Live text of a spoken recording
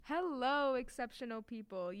exceptional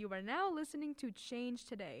people. You are now listening to Change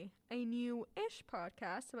Today, a new-ish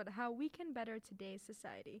podcast about how we can better today's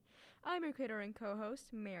society. I'm your creator and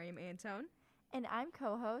co-host, Miriam Antone. And I'm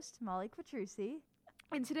co-host Molly Quattrucci.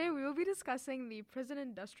 And today we will be discussing the prison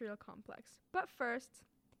industrial complex. But first,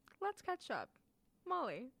 let's catch up.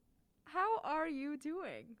 Molly, how are you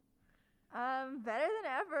doing? Better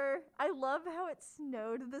than ever. I love how it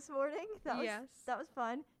snowed this morning. That was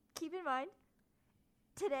fun. Keep in mind,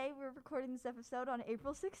 today we're recording this episode on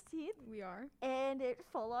April 16th. We are. And it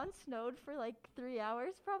full on snowed for like 3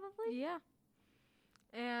 hours probably. Yeah.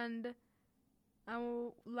 And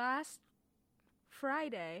last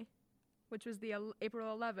Friday, which was the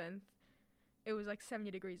April 11th, it was like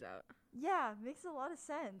 70 degrees out. Yeah, makes a lot of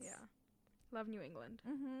sense. Yeah. Love New England.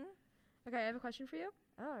 Mm-hmm. Okay, I have a question for you.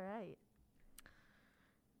 All right.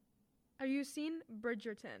 Have you seen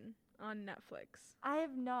Bridgerton on Netflix? I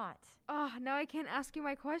have not. Oh, now I can't ask you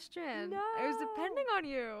my question. No. I was depending on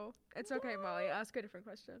you. It's okay, No. Molly. Ask a different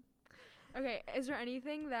question. Okay, is there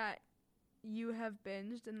anything that you have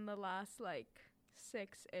binged in the last,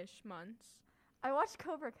 6-ish months? I watched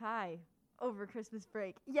Cobra Kai over Christmas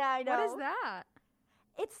break. Yeah, I know. What is that?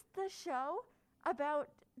 It's the show about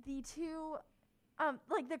the two,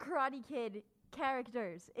 the Karate Kid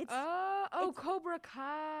characters. It's Cobra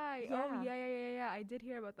Kai. Yeah. Oh, yeah. I did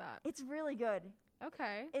hear about that. It's really good.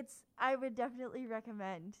 Okay. I would definitely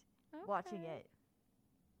recommend watching it.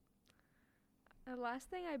 The last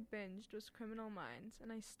thing I binged was Criminal Minds,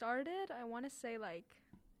 and I started, I want to say,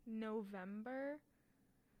 November,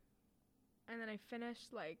 and then I finished,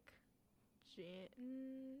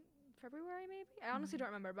 February, maybe? I honestly don't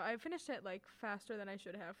remember, but I finished it, faster than I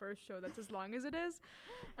should have for a show that's as long as it is,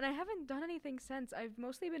 and I haven't done anything since. I've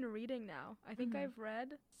mostly been reading now. I think I've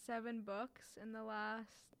read 7 books in the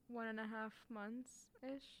last 1.5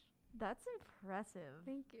 months-ish. That's impressive.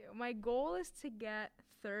 Thank you. My goal is to get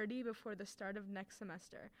 30 before the start of next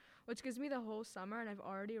semester, which gives me the whole summer, and I've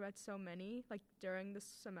already read so many, during this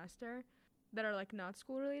semester, that are, not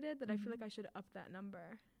school-related, that I feel like I should up that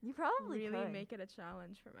number. You probably really could. make it a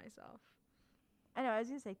challenge for myself. I know, I was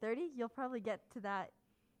going to say 30. You'll probably get to that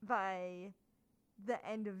by the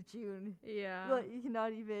end of June. Yeah. Well,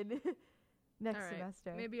 not even next All right.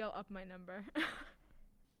 semester. Maybe I'll up my number.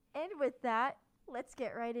 And with that, let's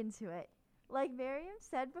get right into it. Like Miriam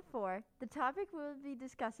said before, the topic we'll be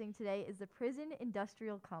discussing today is the prison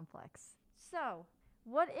industrial complex. So,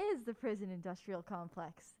 what is the prison industrial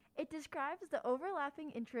complex? It describes the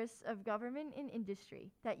overlapping interests of government and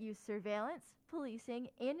industry that use surveillance, policing,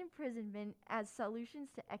 and imprisonment as solutions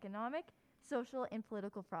to economic, social, and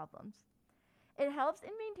political problems. It helps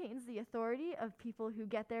and maintains the authority of people who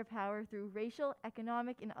get their power through racial,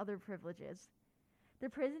 economic, and other privileges. The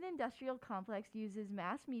prison industrial complex uses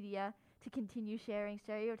mass media to continue sharing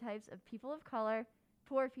stereotypes of people of color,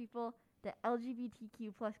 poor people, the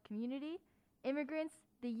LGBTQ+ community, immigrants,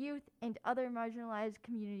 the youth, and other marginalized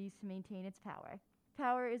communities to maintain its power.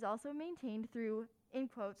 Power is also maintained through, in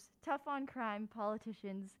quotes, tough-on-crime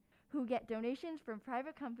politicians who get donations from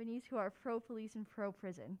private companies who are pro-police and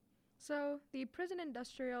pro-prison. So, the prison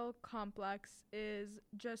industrial complex is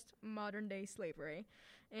just modern-day slavery,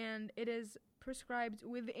 and it is prescribed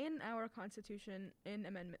within our Constitution in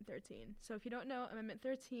Amendment 13. So, if you don't know, Amendment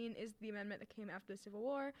 13 is the amendment that came after the Civil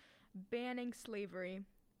War, banning slavery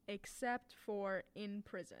except for in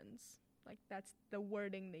prisons. That's the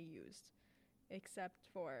wording they used, except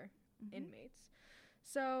for inmates.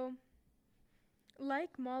 So,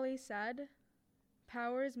 like Molly said,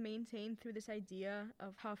 power is maintained through this idea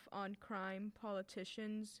of tough-on-crime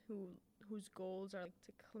politicians whose goals are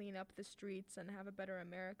to clean up the streets and have a better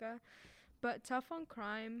America. But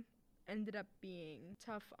tough-on-crime ended up being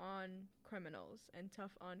tough on criminals, and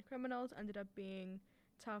tough-on criminals ended up being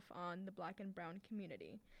tough on the black and brown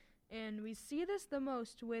community. And we see this the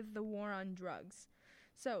most with the war on drugs.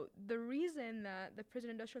 So the reason that the prison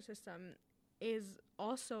industrial system is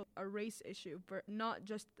also a race issue, but not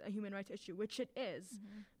just a human rights issue, which it is,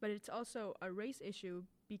 but it's also a race issue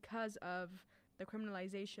because of the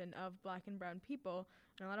criminalization of black and brown people,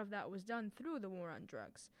 and a lot of that was done through the war on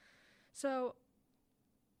drugs. So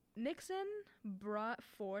Nixon brought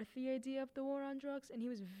forth the idea of the war on drugs, and he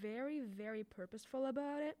was very, very purposeful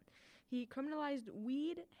about it. He criminalized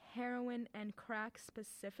weed, heroin, and crack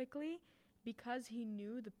specifically because he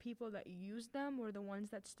knew the people that used them were the ones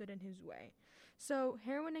that stood in his way. So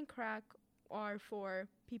heroin and crack are for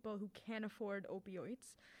people who can't afford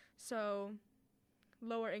opioids, so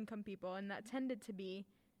lower income people, and that tended to be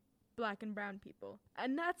black and brown people.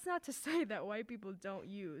 And that's not to say that white people don't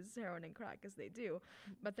use heroin and crack, as they do,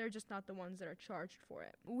 but they're just not the ones that are charged for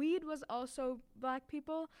it. Weed was also black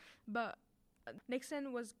people, but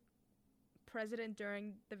Nixon was president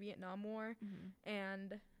during the Vietnam War,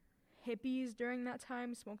 and hippies during that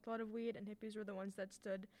time smoked a lot of weed, and hippies were the ones that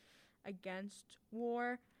stood against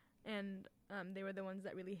war, and they were the ones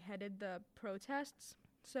that really headed the protests.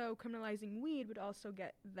 So criminalizing weed would also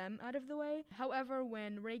get them out of the way. However,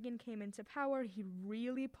 when Reagan came into power, he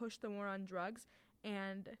really pushed the war on drugs,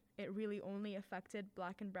 and it really only affected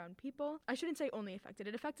black and brown people. I shouldn't say only affected.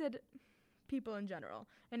 It affected people in general,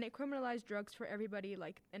 and it criminalized drugs for everybody,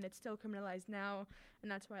 like, and it's still criminalized now,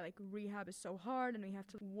 and that's why, like, rehab is so hard, and we have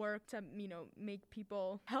to work to, you know, make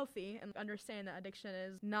people healthy and understand that addiction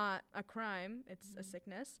is not a crime, it's a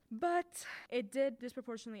sickness. But it did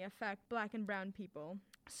disproportionately affect black and brown people.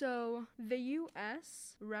 So the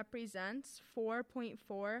US represents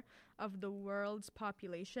 4.4 of the world's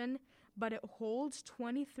population, but it holds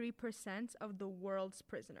 23% of the world's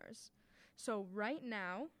prisoners. So right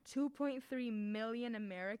now, 2.3 million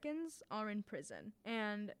Americans are in prison,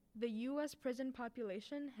 and the U.S. prison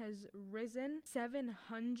population has risen 700%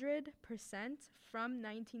 from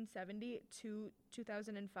 1970 to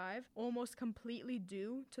 2005, almost completely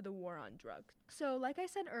due to the war on drugs. So like I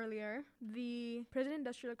said earlier, the prison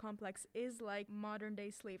industrial complex is like modern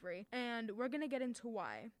day slavery, and we're gonna get into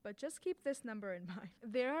why, but just keep this number in mind.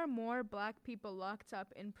 There are more black people locked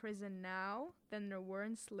up in prison now than there were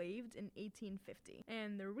enslaved in 1850.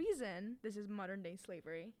 And the reason this is modern day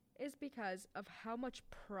slavery is because of how much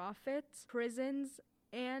profit prisons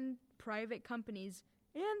and private companies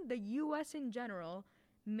and the U.S. in general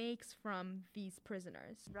makes from these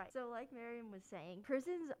prisoners. Right. So like Miriam was saying,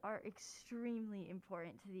 prisons are extremely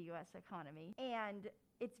important to the U.S. economy. And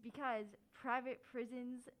it's because private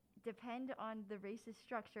prisons depend on the racist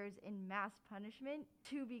structures in mass punishment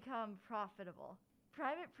to become profitable.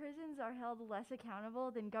 Private prisons are held less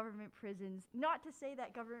accountable than government prisons. Not to say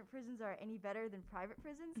that government prisons are any better than private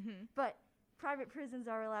prisons, but private prisons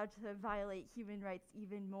are allowed to violate human rights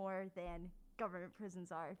even more than government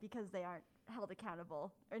prisons are because they aren't held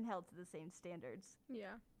accountable and held to the same standards.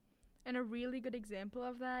 Yeah. And a really good example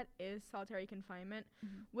of that is solitary confinement,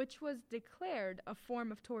 which was declared a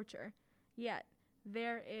form of torture. Yet,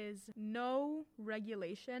 there is no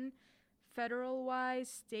regulation, federal-wise,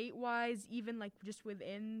 state-wise, even like just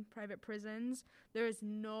within private prisons, there is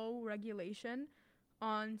no regulation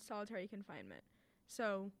on solitary confinement.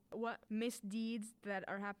 So what misdeeds that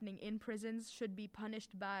are happening in prisons should be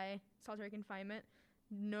punished by solitary confinement?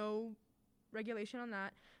 No regulation on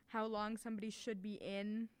that. How long somebody should be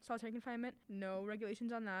in solitary confinement? No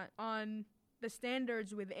regulations on that. On the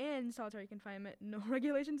standards within solitary confinement, no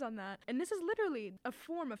regulations on that. And this is literally a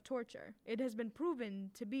form of torture. It has been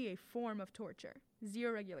proven to be a form of torture.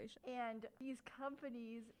 Zero regulation. And these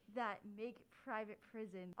companies that make private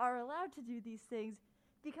prisons are allowed to do these things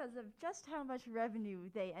because of just how much revenue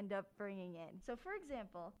they end up bringing in. So for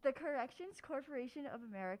example, the Corrections Corporation of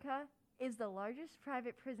America is the largest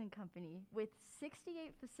private prison company with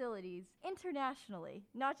 68 facilities internationally,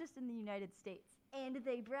 not just in the United States. And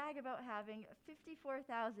they brag about having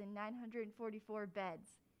 54,944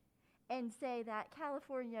 beds and say that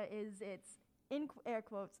California is its, in air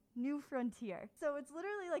quotes, new frontier. So it's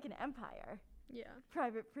literally like an empire. Yeah.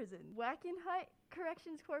 Private prison. Wackenhut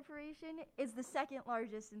Corrections Corporation is the second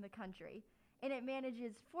largest in the country, and it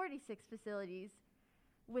manages 46 facilities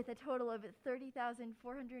with a total of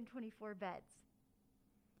 30,424 beds.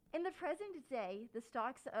 In the present day, the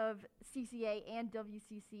stocks of CCA and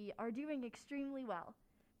WCC are doing extremely well,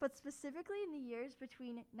 but specifically in the years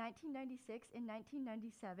between 1996 and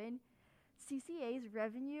 1997, CCA's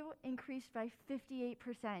revenue increased by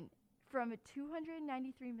 58%, from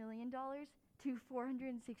 $293 million to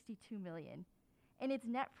 $462 million, and its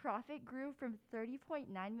net profit grew from $30.9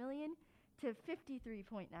 million to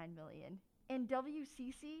 $53.9 million. And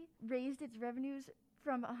WCC raised its revenues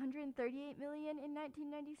from $138 million in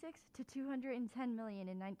 1996 to $210 million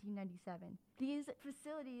in 1997. These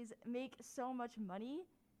facilities make so much money,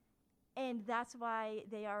 and that's why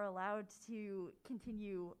they are allowed to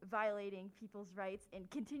continue violating people's rights and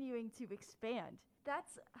continuing to expand.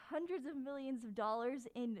 That's hundreds of millions of dollars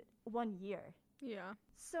in 1 year. Yeah.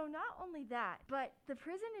 So not only that, but the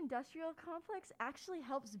prison industrial complex actually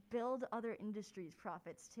helps build other industries'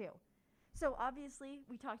 profits too. So obviously,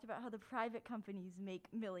 we talked about how the private companies make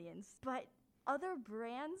millions, but other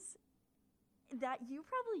brands that you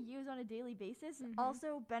probably use on a daily basis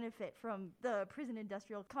also benefit from the prison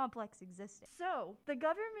industrial complex existing. So the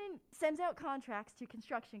government sends out contracts to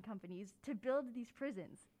construction companies to build these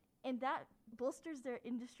prisons, and that bolsters their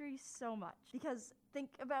industry so much. Because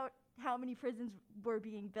think about how many prisons were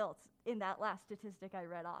being built in that last statistic I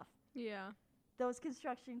read off. Yeah. those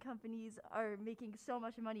construction companies are making so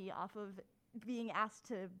much money off of being asked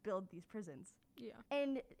to build these prisons. Yeah.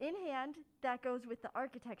 And in hand, that goes with the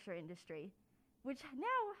architecture industry, which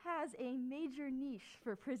now has a major niche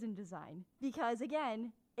for prison design. Because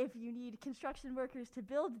again, if you need construction workers to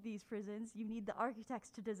build these prisons, you need the architects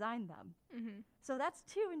to design them. Mm-hmm. So that's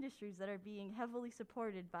two industries that are being heavily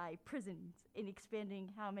supported by prisons in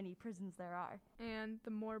expanding how many prisons there are. And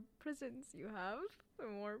the more prisons you have, the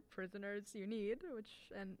more prisoners you need,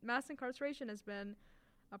 and mass incarceration has been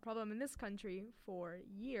a problem in this country for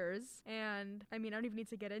years. And I mean, I don't even need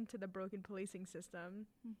to get into the broken policing system,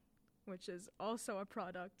 which is also a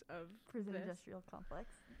product of Prison this. industrial complex.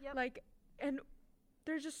 Yep. Like, and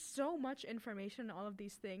there's just so much information on all of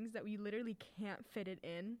these things that we literally can't fit it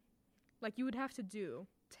in. Like, you would have to do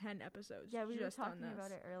 10 episodes Yeah, we were just on talking this.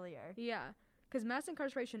 about it earlier. Yeah, because mass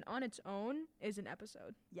incarceration on its own is an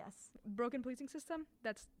episode. Yes. Broken policing system,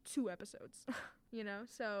 that's 2 episodes, you know?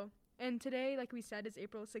 So, and today, like we said, is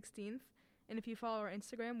April 16th. And if you follow our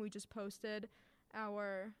Instagram, we just posted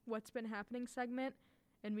our What's Been Happening segment.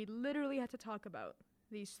 And we literally had to talk about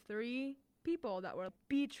these 3 people that were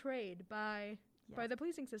betrayed by the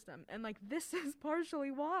policing system. And, like, this is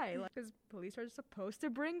partially why. Because police are supposed to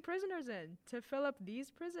bring prisoners in to fill up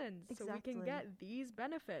these prisons so we can get these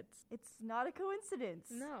benefits. It's not a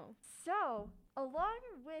coincidence. No. So, along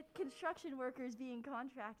with construction workers being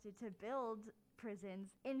contracted to build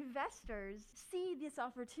prisons, investors see this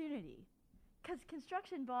opportunity. Because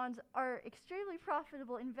construction bonds are extremely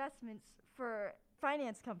profitable investments for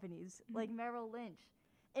finance companies like Merrill Lynch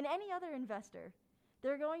and any other investor.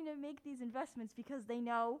 They're going to make these investments because they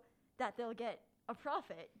know that they'll get a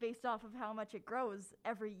profit based off of how much it grows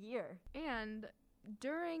every year. And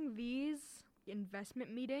during these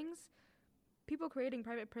investment meetings, people creating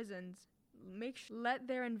private prisons let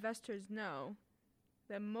their investors know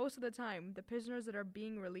that most of the time the prisoners that are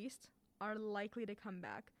being released are likely to come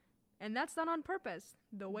back. And that's done on purpose.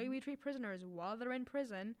 The way we treat prisoners while they're in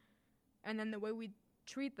prison and then the way we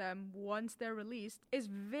treat them once they're released is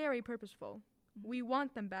very purposeful. We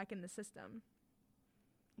want them back in the system.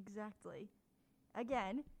 Exactly.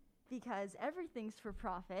 Again, because everything's for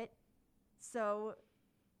profit, so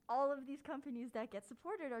all of these companies that get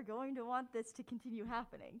supported are going to want this to continue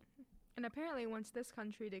happening. And apparently once this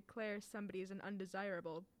country declares somebody as an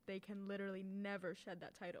undesirable, they can literally never shed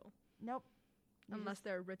that title. Nope. Unless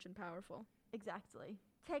they're rich and powerful. Exactly.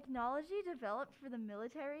 Technology developed for the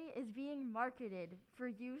military is being marketed for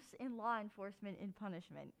use in law enforcement and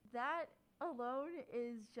punishment. That alone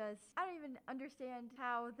is just, I don't even understand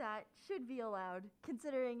how that should be allowed,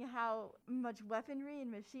 considering how much weaponry and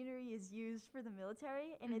machinery is used for the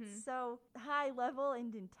military, and it's so high level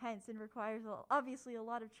and intense and requires obviously a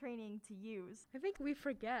lot of training to use. I think we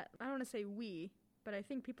forget, I don't want to say we, but I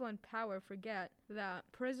think people in power forget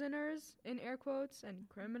that prisoners, in air quotes, and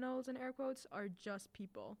criminals, in air quotes, are just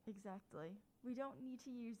people. Exactly. We don't need to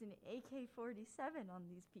use an AK-47 on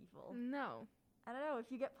these people. No. I don't know,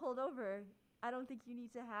 if you get pulled over, I don't think you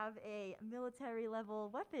need to have a military-level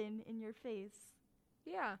weapon in your face.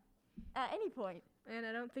 Yeah. At any point. And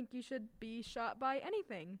I don't think you should be shot by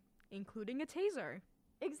anything, including a taser.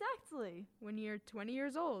 Exactly. When you're 20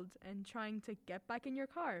 years old and trying to get back in your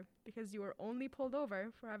car because you were only pulled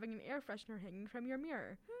over for having an air freshener hanging from your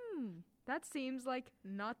mirror. That seems like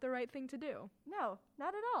not the right thing to do. No,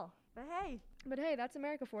 not at all. But hey, that's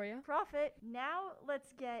America for you. Profit. Now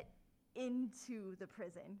let's get into the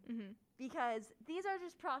prison. Because these are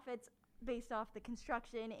just profits based off the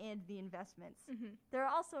construction and the investments. There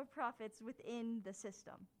are also profits within the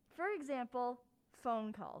system. For example,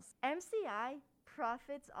 phone calls. MCI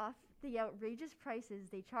profits off the outrageous prices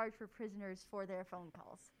they charge for prisoners for their phone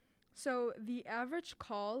calls. So the average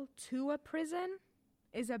call to a prison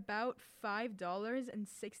is about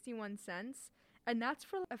 $5.61, and that's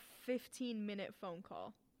for a 15-minute phone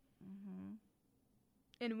call.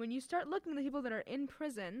 And when you start looking at the people that are in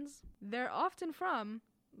prisons, they're often from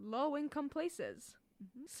low-income places.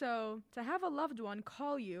 So to have a loved one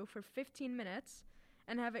call you for 15 minutes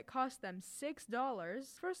and have it cost them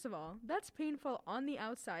 $6, first of all, that's painful on the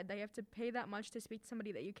outside that you have to pay that much to speak to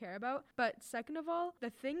somebody that you care about. But second of all,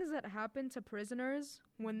 the things that happen to prisoners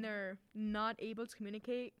when they're not able to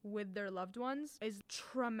communicate with their loved ones is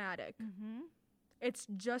traumatic. It's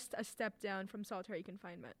just a step down from solitary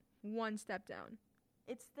confinement. One step down.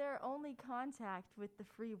 It's their only contact with the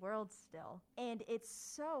free world still, and it's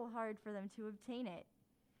so hard for them to obtain it.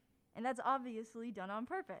 And that's obviously done on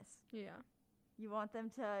purpose. Yeah. You want them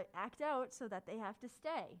to act out so that they have to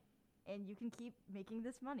stay, and you can keep making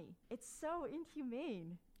this money. It's so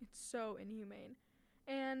inhumane. It's so inhumane.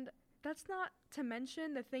 And that's not to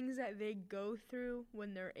mention the things that they go through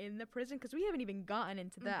when they're in the prison, because we haven't even gotten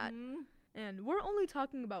into that. Mhm. And we're only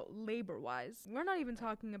talking about labor-wise. We're not even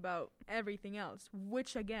talking about everything else,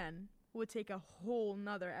 which, again, would take a whole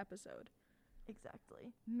nother episode.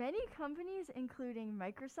 Exactly. Many companies, including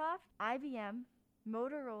Microsoft, IBM,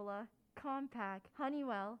 Motorola, Compaq,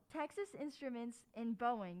 Honeywell, Texas Instruments, and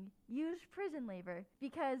Boeing, use prison labor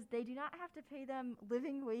because they do not have to pay them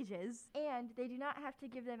living wages and they do not have to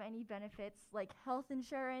give them any benefits like health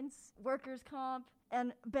insurance, workers' comp,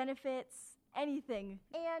 and benefits, anything.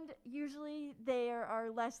 And usually there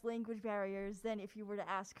are less language barriers than if you were to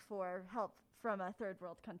ask for help from a third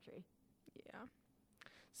world country. Yeah.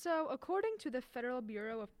 So, according to the Federal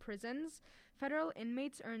Bureau of Prisons, federal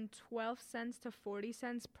inmates earn 12 cents to 40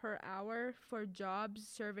 cents per hour for jobs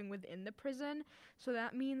serving within the prison. So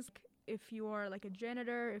that means if you are like a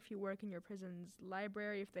janitor, if you work in your prison's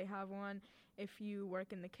library, if they have one, if you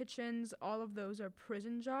work in the kitchens, all of those are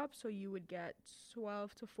prison jobs, so you would get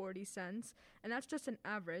 12 to 40 cents. And that's just an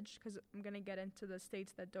average, because I'm going to get into the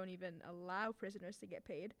states that don't even allow prisoners to get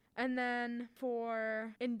paid. And then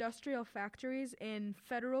for industrial factories in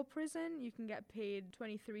federal prison, you can get paid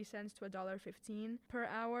 23 cents to $1.15 per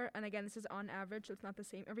hour. And again, this is on average, so it's not the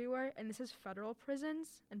same everywhere. And this is federal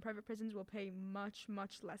prisons, and private prisons will pay much,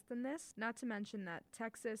 much less than this. Not to mention that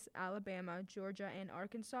Texas, Alabama, Georgia, and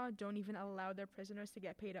Arkansas don't even allow their prisoners to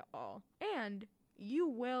get paid at all. And you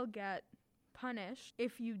will get punished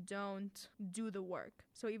if you don't do the work.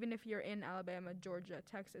 So even if you're in Alabama, Georgia,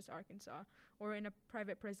 Texas, Arkansas, or in a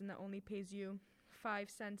private prison that only pays you 5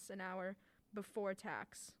 cents an hour before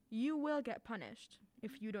tax, you will get punished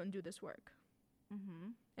if you don't do this work. Mm-hmm.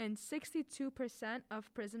 And 62%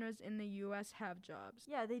 of prisoners in the U.S. have jobs.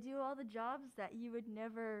 Yeah, they do all the jobs that you would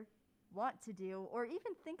never want to do or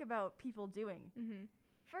even think about people doing. Mm-hmm.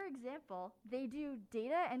 For example, they do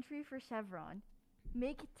data entry for Chevron,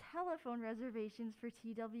 make telephone reservations for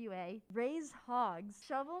TWA, raise hogs,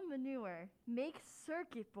 shovel manure, make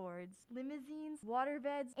circuit boards, limousines,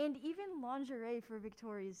 waterbeds, and even lingerie for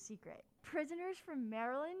Victoria's Secret. Prisoners from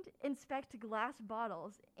Maryland inspect glass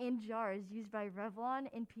bottles and jars used by Revlon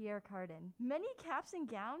and Pierre Cardin. Many caps and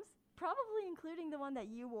gowns, probably including the one that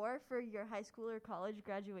you wore for your high school or college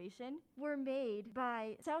graduation, were made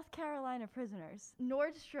by South Carolina prisoners.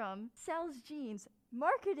 Nordstrom sells jeans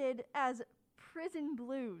marketed as Prison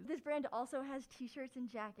Blues. This brand also has t-shirts and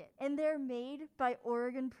jackets, and they're made by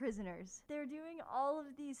Oregon prisoners. They're doing all of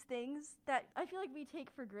these things that I feel like we take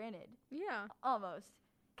for granted. Yeah. Almost.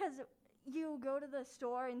 Because you go to the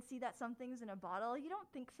store and see that something's in a bottle, you don't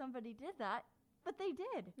think somebody did that, but they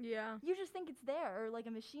did. Yeah. You just think it's there, or like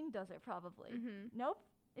a machine does it probably. Mm-hmm. Nope,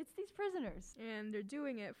 it's these prisoners. And they're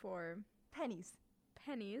doing it for Pennies.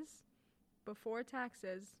 before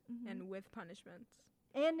taxes Mhm. and with punishments.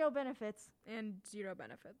 And no benefits. And 0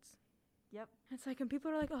 benefits. Yep. It's like, and people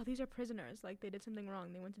are like, oh, these are prisoners. Like, they did something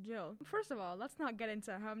wrong. They went to jail. First of all, let's not get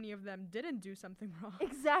into how many of them didn't do something wrong.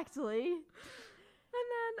 Exactly. And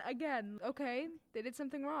then, again, okay, they did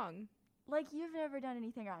something wrong. Like, you've never done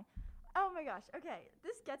anything wrong. Oh my gosh, okay,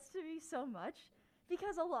 this gets to me so much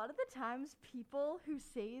because a lot of the times people who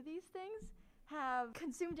say these things have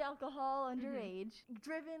consumed alcohol underage,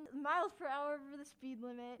 driven miles per hour over the speed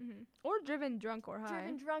limit, Mm-hmm. Or driven drunk or high.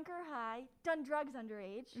 driven drunk or high, done drugs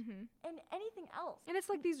underage, Mm-hmm. and anything else. And it's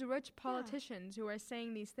like these rich politicians who are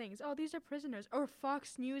saying these things. Oh, these are prisoners. Or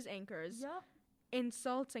Fox News anchors Yup,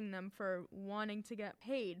 insulting them for wanting to get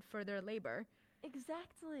paid for their labor.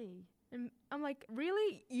 exactly. And I'm like,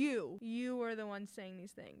 really? You were the one saying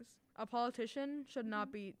these things. A politician should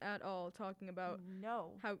not be at all talking about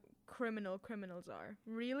No. how criminals are.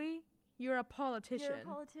 Really? You're a politician.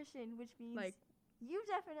 You're a politician, which means Like, you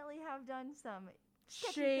definitely have done some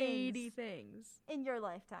sketchy shady things. in your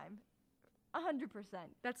lifetime.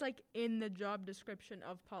 100%. That's like in the job description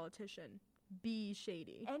of politician. Be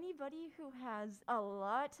shady. Anybody who has a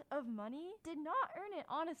lot of money did not earn it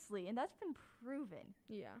honestly, and that's been proven.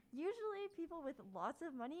 Yeah. Usually people with lots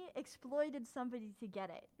of money exploited somebody to get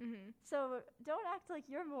it. Mm-hmm. So don't act like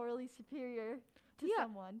you're morally superior to Yeah.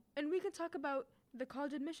 someone. And we can talk about the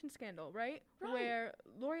college admission scandal, right? Right. Where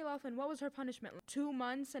Lori Loughlin, what was her punishment? 2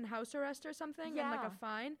 months in house arrest or something and like Yeah. a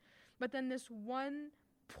fine? But then this one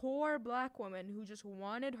poor black woman who just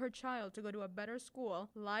wanted her child to go to a better school,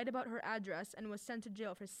 lied about her address, and was sent to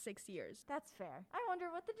jail for 6 years. That's fair. I wonder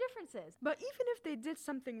what the difference is. But even if they did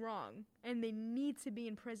something wrong and they need to be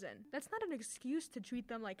in prison, that's not an excuse to treat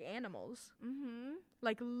them like animals. Mm-hmm.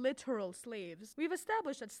 Like literal slaves. We've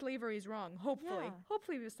established that slavery is wrong, hopefully. Yeah.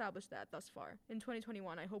 Hopefully we've established that thus far. In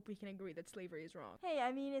 2021, I hope we can agree that slavery is wrong. Hey,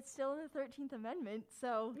 I mean, it's still in the 13th Amendment,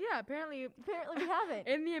 so Yeah, apparently apparently we haven't.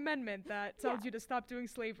 in the amendment that tells Yeah. you to stop doing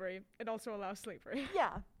slavery, it also allows slavery.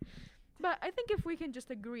 Yeah. But I think if we can just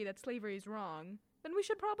agree that slavery is wrong, then we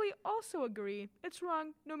should probably also agree it's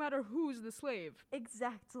wrong no matter who's the slave.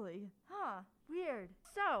 Exactly. Huh. Weird.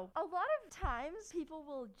 So, a lot of times people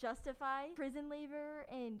will justify prison labor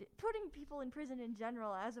and putting people in prison in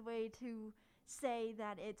general as a way to say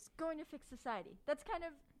that it's going to fix society. That's kind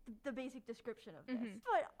of the basic description of this. Mhm.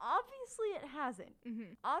 But obviously it hasn't.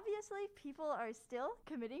 Mm-hmm. Obviously, people are still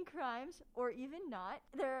committing crimes, or even not.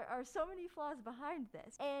 There are so many flaws behind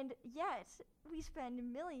this. And yet, we spend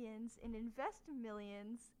millions and invest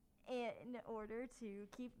millions in order to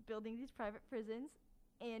keep building these private prisons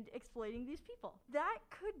and exploiting these people. That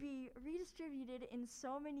could be redistributed in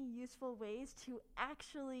so many useful ways to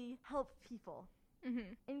actually help people,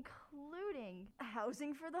 Mm-hmm. including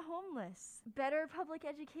housing for the homeless, better public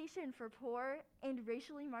education for poor and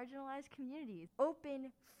racially marginalized communities,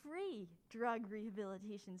 open, free drug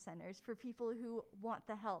rehabilitation centers for people who want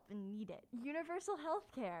the help and need it, universal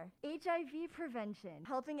health care, HIV prevention,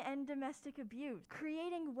 helping end domestic abuse,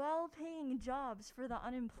 creating well-paying jobs for the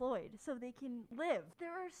unemployed so they can live.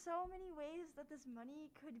 There are so many ways that this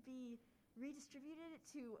money could be redistributed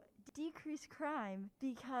to decrease crime,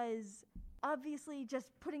 because obviously just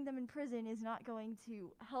putting them in prison is not going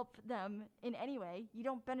to help them in any way. You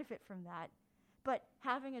don't benefit from that. But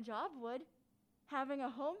having a job would, having a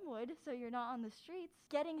home would, so you're not on the streets,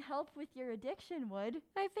 getting help with your addiction would.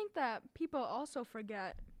 I think that people also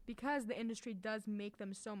forget, because the industry does make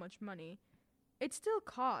them so much money, it still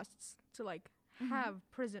costs to have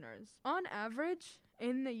prisoners. On average,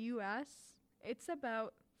 in the US, it's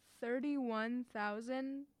about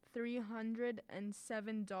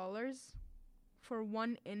 $31,307 for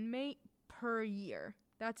one inmate per year.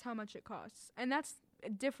 That's how much it costs. And that's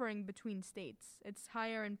differing between states. It's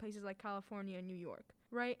higher in places like California and New York,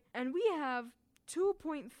 right? And we have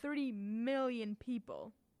 2.30 million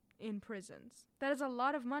people in prisons. That is a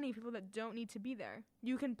lot of money, people that don't need to be there.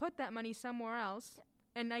 You can put that money somewhere else,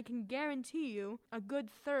 and I can guarantee you a good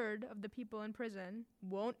third of the people in prison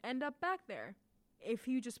won't end up back there if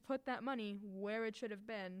you just put that money where it should have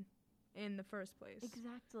been in the first place.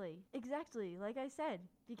 Exactly. Like I said,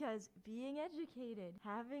 because being educated,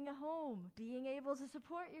 having a home, being able to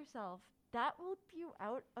support yourself, that will keep you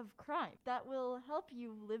out of crime. That will help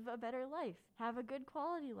you live a better life, have a good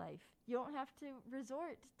quality life. You don't have to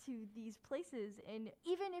resort to these places, and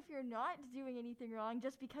even if you're not doing anything wrong,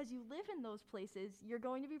 just because you live in those places, you're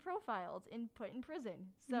going to be profiled and put in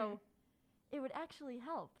prison. So it would actually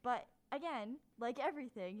help. But again, like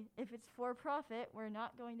everything, if it's for profit, we're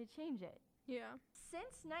not going to change it. Yeah.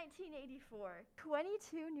 Since 1984,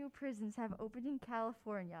 22 new prisons have opened in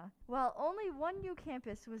California, while only one new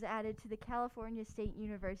campus was added to the California State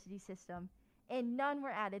University system, and none were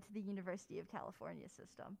added to the University of California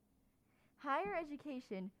system. Higher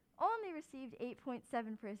education only received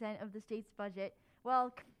 8.7% of the state's budget,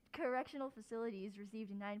 while correctional facilities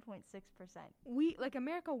received 9.6%.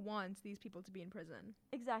 America wants these people to be in prison.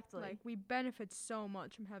 Exactly. We benefit so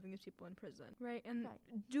much from having these people in prison, right? And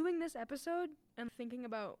Right. doing this episode and thinking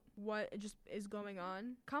about what just is going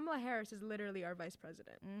on, Kamala Harris is literally our vice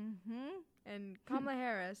president. Mm-hmm. And Kamala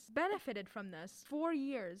Harris benefited from this. 4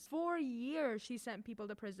 years. 4 years she sent people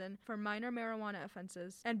to prison for minor marijuana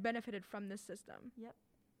offenses and benefited from this system. Yep.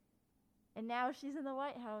 And now she's in the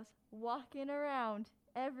White House, walking around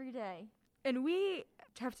every day. And we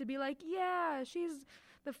have to be like, yeah, she's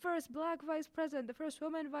the first black vice president, the first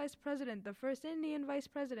woman vice president, the first Indian vice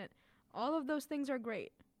president. All of those things are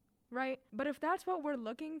great, right? But if that's what we're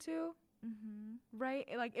looking to, right?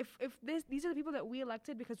 If these are the people that we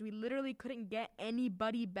elected because we literally couldn't get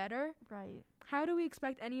anybody better, Right. how do we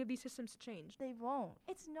expect any of these systems to change? They won't.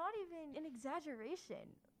 It's not even an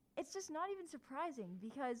exaggeration. It's just not even surprising,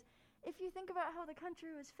 because if you think about how the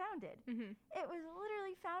country was founded, Mm-hmm. it was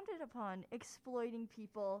literally founded upon exploiting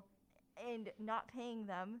people and not paying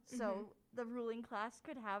them so the ruling class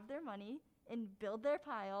could have their money and build their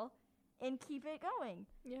pile and keep it going,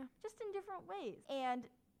 Yeah. just in different ways. And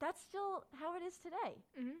that's still how it is today.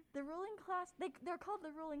 Mm-hmm. The ruling class, they're called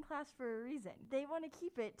the ruling class for a reason. They want to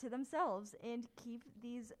keep it to themselves and keep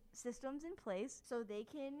these systems in place so they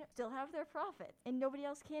can still have their profits and nobody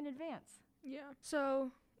else can advance. Yeah.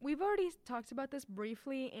 So we've already talked about this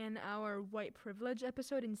briefly in our white privilege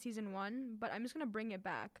episode in season 1, but I'm just going to bring it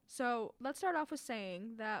back. So let's start off with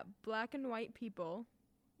saying that black and white people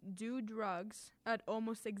do drugs at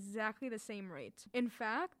almost exactly the same rate. In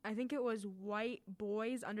fact, I think it was white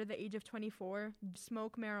boys under the age of 24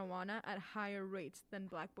 smoke marijuana at higher rates than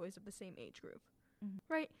black boys of the same age group.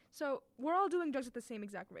 Right? So we're all doing drugs at the same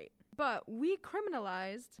exact rate. But we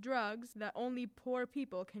criminalized drugs that only poor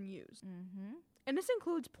people can use. And this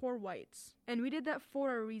includes poor whites. And we did that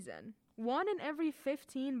for a reason. 1 in every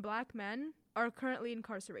 15 black men are currently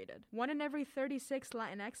incarcerated. 1 in every 36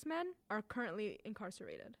 Latinx men are currently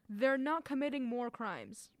incarcerated. They're not committing more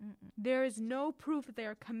crimes. There is no proof that they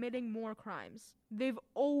are committing more crimes. They've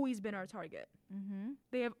always been our target.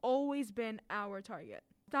 They have always been our target.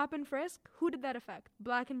 Stop and frisk, who did that affect?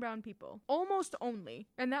 Black and brown people. Almost only.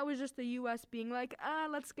 And that was just the US being like,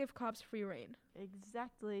 let's give cops free reign.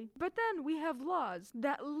 Exactly. But then we have laws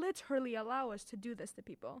that literally allow us to do this to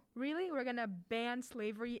people. Really? We're gonna ban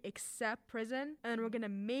slavery except prison, and we're gonna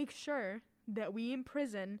make sure that we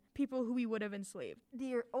imprison people who we would have enslaved.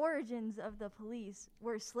 The origins of the police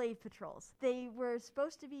were slave patrols. They were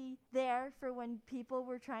supposed to be there for when people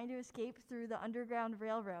were trying to escape through the Underground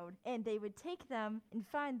Railroad, and they would take them and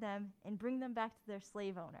find them and bring them back to their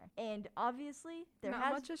slave owner. And obviously,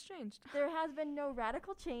 Not much has changed. There has been no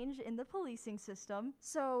radical change in the policing system,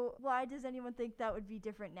 so why does anyone think that would be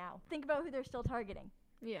different now? Think about who they're still targeting.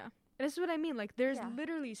 Yeah. And this is what I mean. Like, there's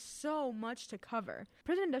literally so much to cover.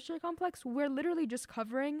 Prison industrial complex, we're literally just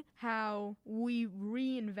covering how we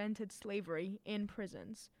reinvented slavery in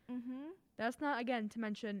prisons. That's not, again, to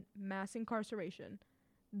mention mass incarceration,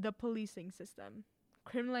 the policing system,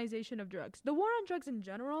 criminalization of drugs. The war on drugs in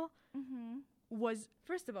general was,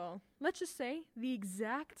 first of all, let's just say the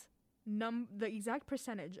exact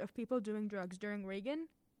percentage of people doing drugs during Reagan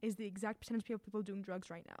is the exact percentage of people doing drugs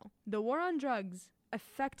right now. The war on drugs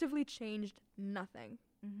effectively changed nothing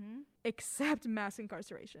except mass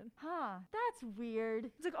incarceration. That's weird.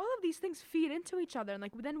 It's like all of these things feed into each other, and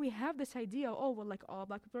like then we have this idea, oh well, like all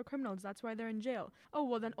black people are criminals, that's why they're in jail. Oh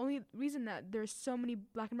well, then only reason that there's so many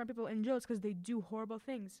black and brown people in jail is because they do horrible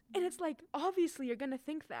things. And it's like, obviously you're gonna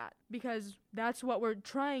think that because that's what we're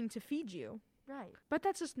trying to feed you. Right. But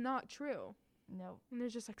that's just not true. No. And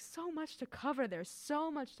there's just like so much to cover, there's so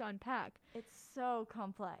much to unpack. It's so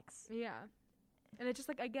complex. Yeah. And it's just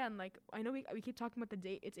like, again, like, I know we keep talking about the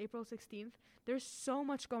date. It's April 16th. There's so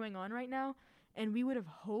much going on right now. And we would have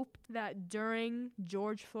hoped that during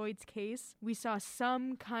George Floyd's case, we saw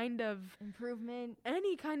some kind of improvement.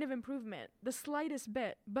 Any kind of improvement. The slightest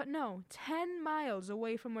bit. But no, 10 miles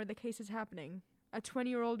away from where the case is happening, a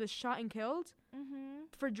 20-year-old is shot and killed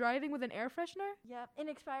for driving with an air freshener? Yep. In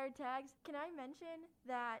expired tags. Can I mention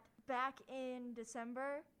that back in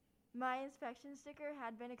December, my inspection sticker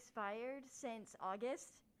had been expired since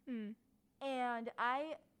August, and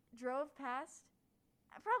I drove past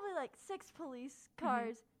probably like 6 police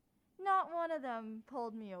cars. Not one of them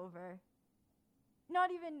pulled me over.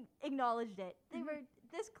 Not even acknowledged it. They were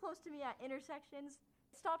this close to me at intersections,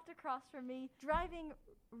 stopped across from me, driving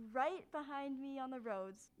right behind me on the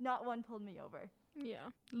roads. Not one pulled me over.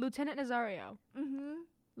 Yeah. Lieutenant Nazario.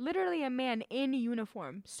 Literally a man in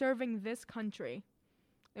uniform serving this country.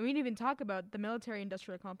 And we didn't even talk about the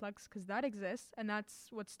military-industrial complex, because that exists, and that's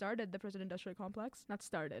what started the prison-industrial complex. Not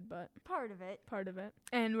started, but part of it. Part of it.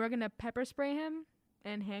 And we're going to pepper spray him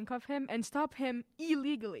and handcuff him and stop him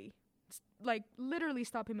illegally. Like, literally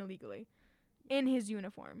stop him illegally in his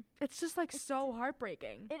uniform. It's just, like, so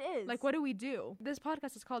heartbreaking. It is. Like, what do we do? This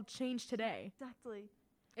podcast is called Change Today. Exactly.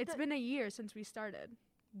 It's been a year since we started.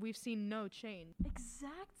 We've seen no change.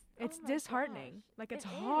 It's disheartening. Gosh. Like, it's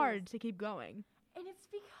hard to keep going. And it's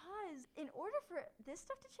because in order for this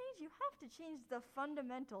stuff to change, you have to change the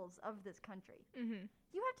fundamentals of this country.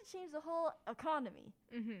 You have to change the whole economy.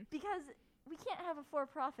 Because we can't have a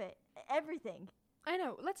for-profit everything. I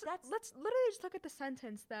know. Let's literally just look at the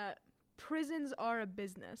sentence that prisons are a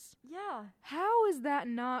business. Yeah. How is that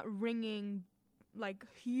not ringing like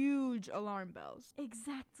huge alarm bells?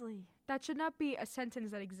 Exactly. That should not be a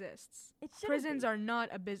sentence that exists. It should. Prisons are not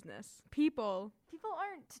a business. People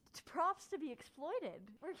aren't props to be exploited.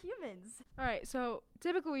 We're humans. All right, so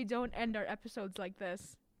typically we don't end our episodes like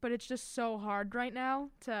this, but it's just so hard right now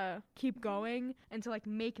to keep going and to like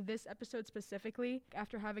make this episode specifically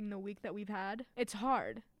after having the week that we've had. It's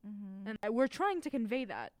hard. And we're trying to convey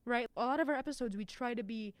that, right? A lot of our episodes, we try to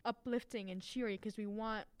be uplifting and cheery because we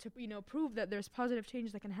want to, prove that there's positive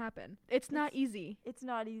change that can happen. It's not easy. It's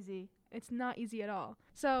not easy. It's not easy at all.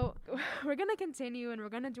 So we're going to continue and we're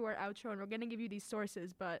going to do our outro and we're going to give you these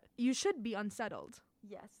sources, but you should be unsettled.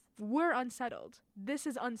 Yes. we're unsettled. This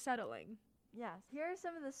is unsettling. Yes. Here are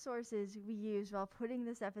some of the sources we used while putting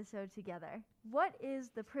this episode together. What is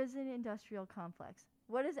the prison industrial complex?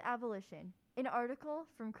 What is abolition? An article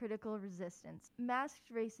from Critical Resistance.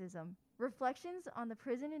 Masked Racism. Reflections on the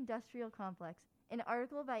Prison Industrial Complex. An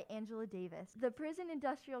article by Angela Davis. The Prison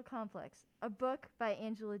Industrial Complex. A book by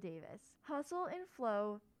Angela Davis. Hustle and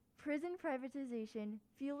Flow. Prison Privatization.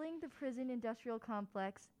 Fueling the Prison Industrial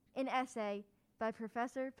Complex. An essay by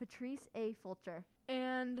Professor Patrice A. Fulcher.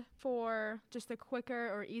 And for just a quicker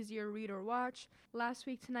or easier read or watch, Last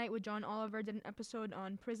Week Tonight with John Oliver did an episode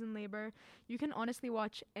on prison labor. You can honestly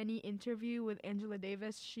watch any interview with Angela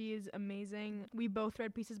Davis. She is amazing. We both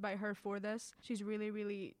read pieces by her for this. She's really,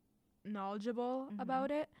 really knowledgeable about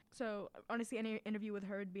it. So honestly, any interview with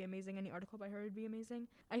her would be amazing. Any article by her would be amazing.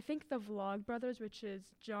 I think the Vlog Brothers, which is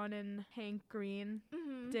John and Hank Green,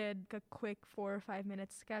 did a quick 4 or 5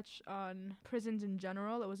 minute sketch on prisons in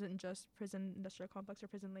general. It wasn't just prison industrial complex or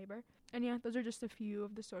prison labor. And yeah, those are just a few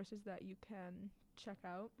of the sources that you can check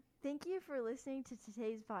out. Thank you for listening to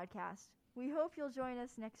today's podcast. We hope you'll join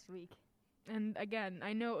us next week. And again,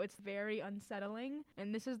 I know it's very unsettling,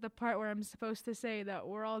 and this is the part where I'm supposed to say that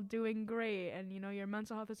we're all doing great, and your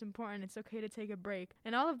mental health is important, it's okay to take a break.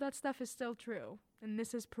 And all of that stuff is still true, and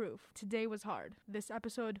this is proof. Today was hard. This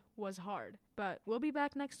episode was hard. But we'll be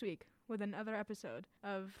back next week with another episode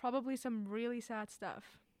of probably some really sad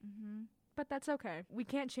stuff. But that's okay. We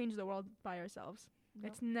can't change the world by ourselves.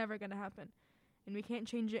 Nope. It's never gonna happen. And we can't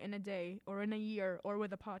change it in a day, or in a year, or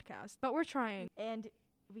with a podcast. But we're trying. And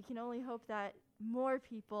we can only hope that more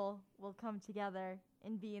people will come together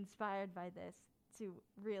and be inspired by this to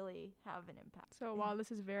really have an impact. So while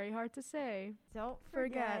this is very hard to say, don't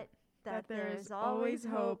forget that there's always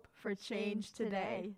hope for change today.